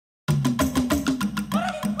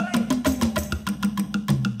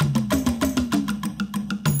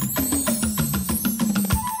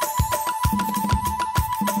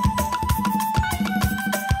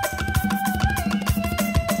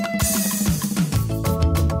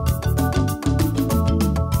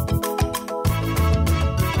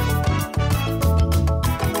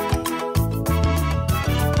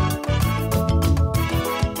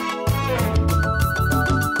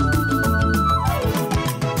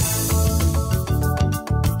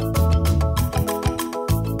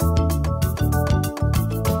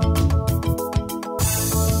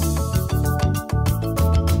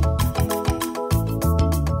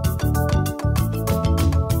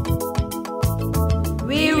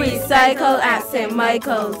recycle at St.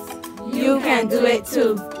 Michael's. You can do it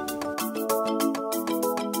too.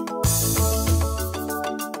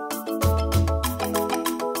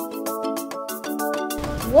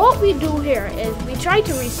 What we do here is we try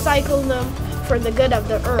to recycle them for the good of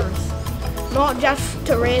the earth, not just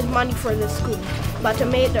to raise money for the school, but to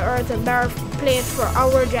make the earth a better place for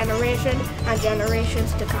our generation and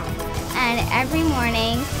generations to come. And every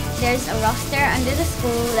morning there's a roster under the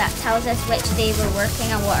school that tells us which day we're working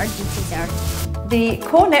and what our duties are. The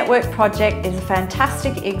CoRe Network project is a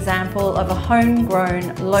fantastic example of a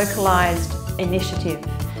homegrown, localised initiative.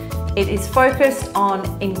 It is focused on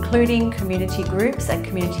including community groups and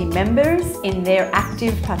community members in their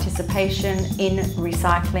active participation in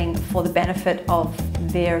recycling for the benefit of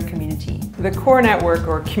their community. The CoRe Network,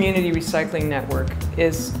 or Community Recycling Network,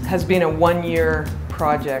 has been a one-year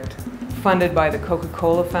project funded by the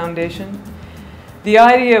Coca-Cola Foundation. The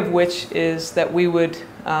idea of which is that we would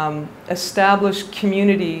establish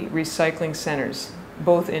community recycling centers,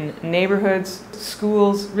 both in neighborhoods,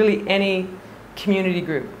 schools, really any community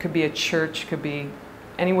group. Could be a church, could be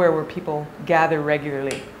anywhere where people gather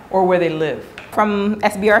regularly or where they live. From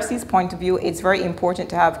SBRC's point of view, it's very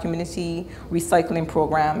important to have community recycling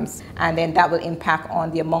programs, and then that will impact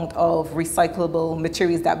on the amount of recyclable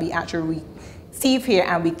materials that we actually receive here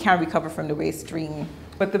and we can recover from the waste stream.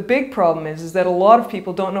 But the big problem is that a lot of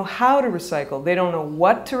people don't know how to recycle. They don't know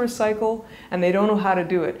what to recycle, and they don't know how to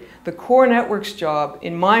do it. The CoRe Network's job,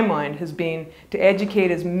 in my mind, has been to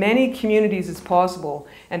educate as many communities as possible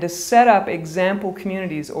and to set up example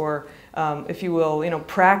communities, or if you will,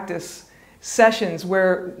 practice sessions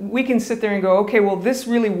where we can sit there and go, okay, well, this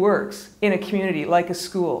really works in a community like a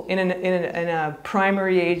school. In a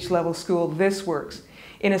primary age level school, this works.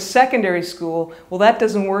 In a secondary school, well, that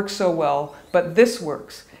doesn't work so well, but this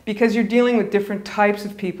works. Because you're dealing with different types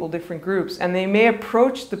of people, different groups, and they may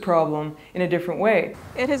approach the problem in a different way.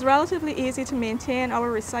 It is relatively easy to maintain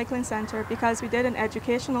our recycling centre because we did an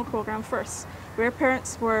educational program first, where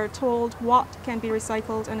parents were told what can be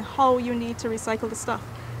recycled and how you need to recycle the stuff.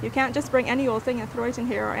 You can't just bring any old thing and throw it in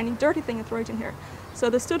here, or any dirty thing and throw it in here.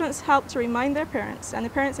 So the students help to remind their parents, and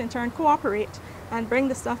the parents in turn cooperate and bring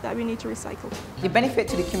the stuff that we need to recycle. The benefit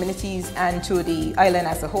to the communities and to the island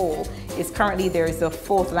as a whole is currently there is a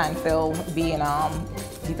fourth landfill being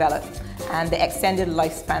developed, and the extended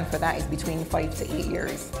lifespan for that is between 5 to 8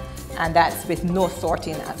 years, and that's with no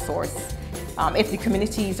sorting at source. If the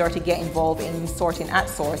communities are to get involved in sorting at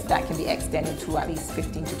source, that can be extended to at least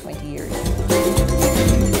 15 to 20 years.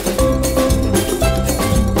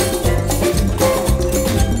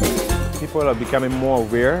 People are becoming more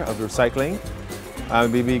aware of recycling.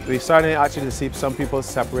 We're starting actually to see some people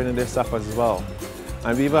separating their stuff as well.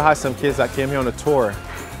 And we even had some kids that came here on a tour,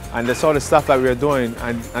 and they saw the stuff that we were doing,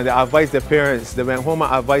 and they advised their parents. They went home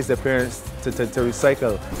and advised their parents to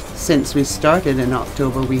recycle. Since we started in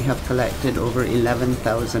October, we have collected over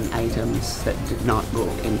 11,000 items that did not go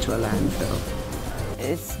into a landfill.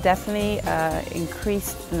 It's definitely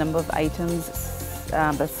increased the number of items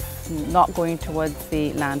that's not going towards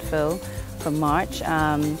the landfill from March.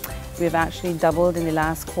 We've actually doubled in the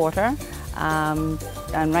last quarter,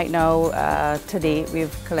 and right now, to date,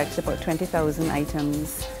 we've collected about 20,000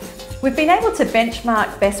 items. We've been able to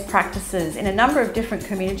benchmark best practices in a number of different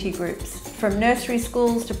community groups, from nursery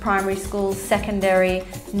schools to primary schools, secondary,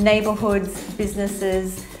 neighbourhoods,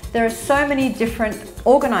 businesses. There are so many different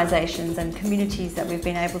organisations and communities that we've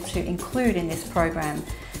been able to include in this program.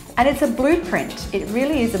 And it's a blueprint, it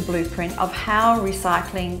really is a blueprint of how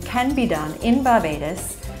recycling can be done in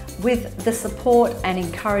Barbados with the support and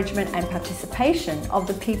encouragement and participation of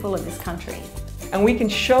the people of this country. And we can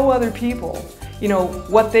show other people,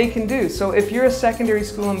 what they can do. So if you're a secondary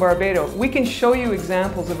school in Barbados, we can show you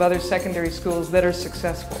examples of other secondary schools that are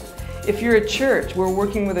successful. If you're a church, we're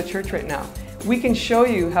working with a church right now, we can show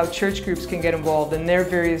you how church groups can get involved in their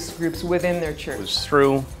various groups within their church. It was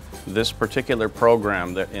through this particular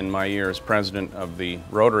program that in my year as president of the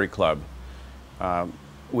Rotary Club,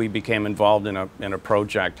 we became involved in a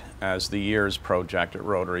project as the Years Project at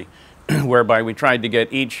Rotary, whereby we tried to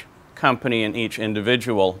get each company and each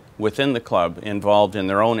individual within the club involved in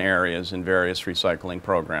their own areas in various recycling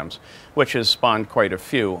programs, which has spawned quite a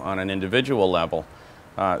few on an individual level.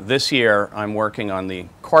 This year I'm working on the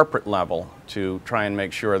corporate level to try and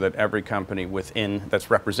make sure that every company that's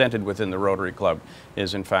represented within the Rotary Club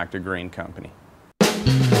is in fact a green company.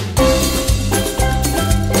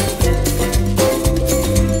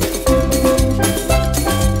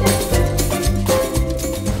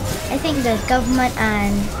 I think the government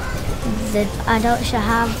and the adults should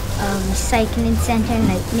have a recycling center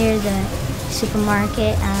near the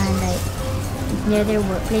supermarket, and near their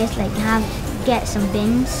workplace, like get some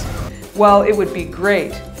bins? Well, it would be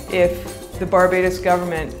great if the Barbados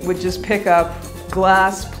government would just pick up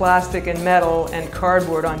glass, plastic, and metal and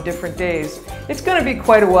cardboard on different days. It's going to be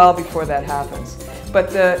quite a while before that happens. But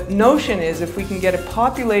the notion is if we can get a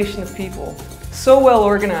population of people so well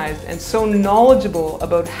organized and so knowledgeable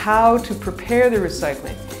about how to prepare their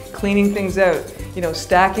recycling, cleaning things out,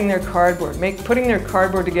 stacking their cardboard, putting their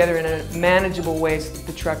cardboard together in a manageable way so that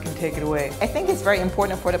the truck can take it away. I think it's very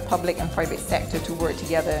important for the public and private sector to work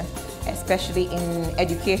together, especially in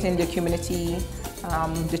educating the community,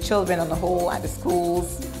 the children on the whole, at the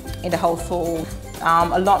schools, in the household.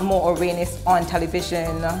 A lot more awareness on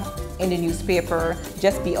television, in the newspaper,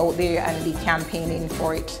 just be out there and be campaigning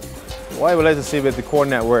for it. What I would like to see with the CoRe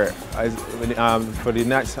network for the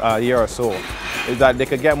next year or so is that they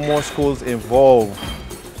could get more schools involved.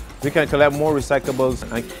 We can collect more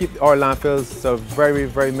recyclables and keep our landfills to a very,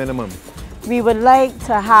 very minimum. We would like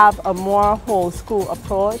to have a more whole school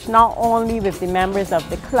approach, not only with the members of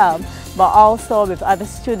the club, but also with other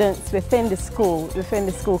students within the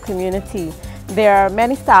school community. There are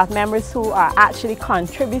many staff members who are actually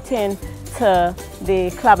contributing to the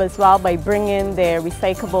club as well by bringing their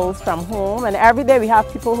recyclables from home. And every day we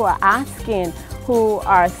have people who are asking who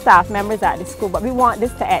are staff members at the school, but we want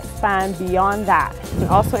this to expand beyond that. And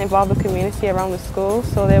also involve the community around the school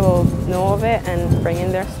so they will know of it and bring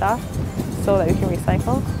in their stuff so that we can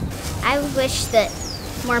recycle. I wish that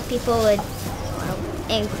more people would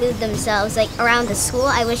include themselves, like around the school.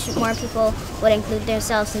 I wish more people would include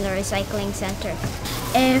themselves in the recycling center.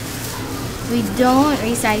 If we don't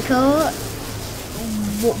recycle,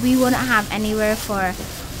 we wouldn't have anywhere for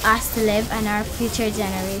us to live and our future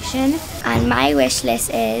generation. And my wish list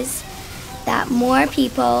is that more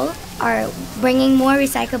people are bringing more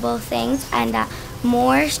recyclable things and that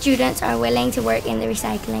more students are willing to work in the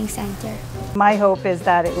recycling center. My hope is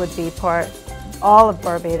that it would be all of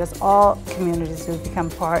Barbados, all communities would become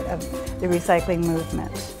part of the recycling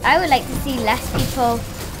movement. I would like to see less people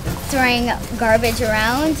throwing garbage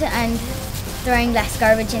around and throwing less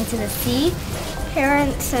garbage into the sea.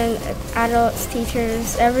 Parents and adults,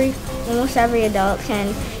 teachers, almost every adult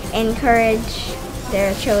can encourage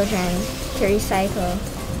their children to recycle.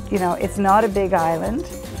 It's not a big island,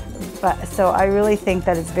 so I really think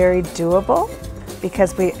that it's very doable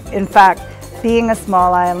because in fact, being a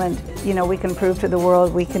small island, we can prove to the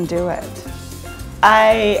world we can do it.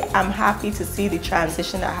 I am happy to see the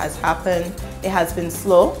transition that has happened. It has been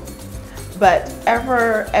slow, but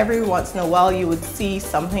every once in a while you would see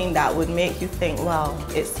something that would make you think, wow,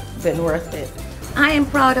 it's been worth it. I am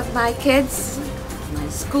proud of my kids, my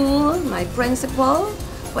school, my principal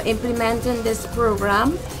for implementing this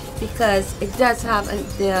program because it does have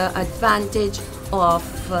the advantage of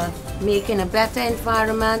making a better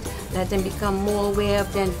environment, let them become more aware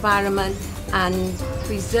of the environment and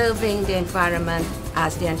preserving the environment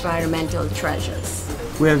as the environmental treasures.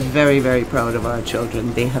 We're very, very proud of our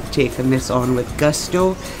children. They have taken this on with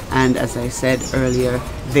gusto, and as I said earlier,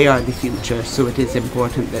 they are the future, so it is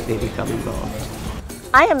important that they become involved.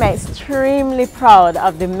 I am extremely proud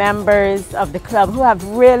of the members of the club who have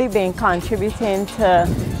really been contributing to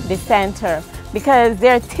the center because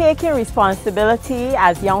they're taking responsibility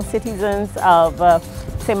as young citizens of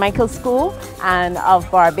St. Michael's School and of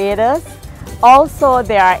Barbados. Also,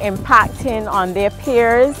 they are impacting on their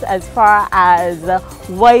peers as far as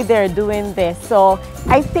why they're doing this. So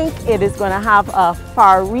I think it is going to have a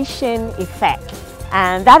far-reaching effect.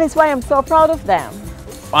 And that is why I'm so proud of them.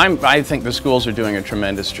 I think the schools are doing a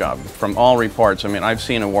tremendous job. From all reports, I've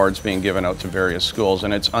seen awards being given out to various schools,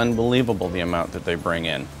 and it's unbelievable the amount that they bring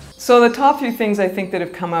in. So the top few things I think that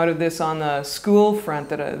have come out of this on the school front,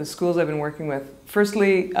 the schools I've been working with.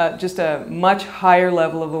 Firstly, just a much higher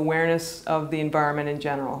level of awareness of the environment in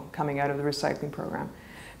general coming out of the recycling program.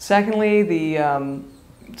 Secondly, the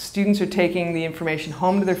students are taking the information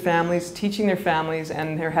home to their families, teaching their families,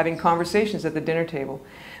 and they're having conversations at the dinner table.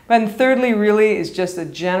 But thirdly, really, is just a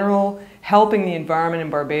general helping the environment in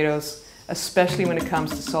Barbados, especially when it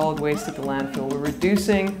comes to solid waste at the landfill. We're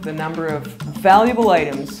reducing the number of valuable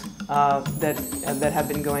items that have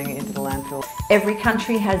been going into the landfill. Every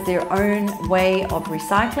country has their own way of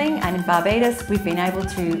recycling, and in Barbados we've been able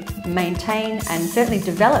to maintain and certainly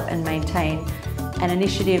develop and maintain an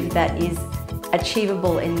initiative that is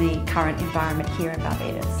achievable in the current environment here in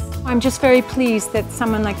Barbados. I'm just very pleased that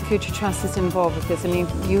someone like the Future Trust is involved with this.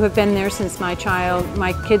 You have been there since my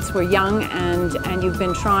kids were young, and you've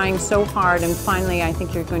been trying so hard, and finally I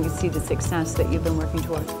think you're going to see the success that you've been working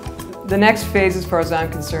towards. The next phase, as far as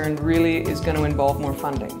I'm concerned, really is going to involve more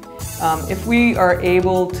funding. If we are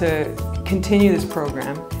able to continue this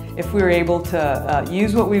program if we were able to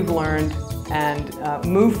use what we've learned and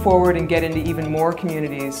move forward and get into even more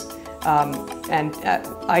communities and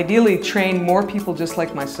ideally train more people just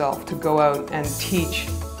like myself to go out and teach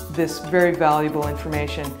this very valuable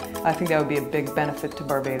information. I think that would be a big benefit to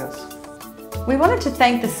Barbados. We wanted to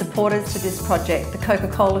thank the supporters to this project, the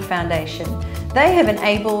Coca-Cola Foundation. They have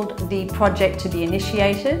enabled the project to be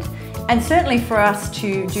initiated and certainly for us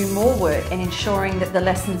to do more work in ensuring that the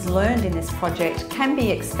lessons learned in this project can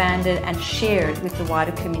be expanded and shared with the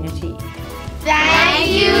wider community. Thank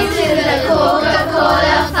you to the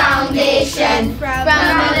Coca-Cola Foundation from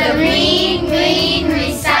the Green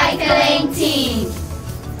Recycling team.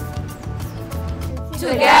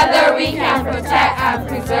 Together we can protect and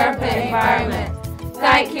preserve the environment.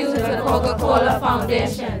 Thank you to the Coca-Cola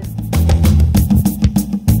Foundation.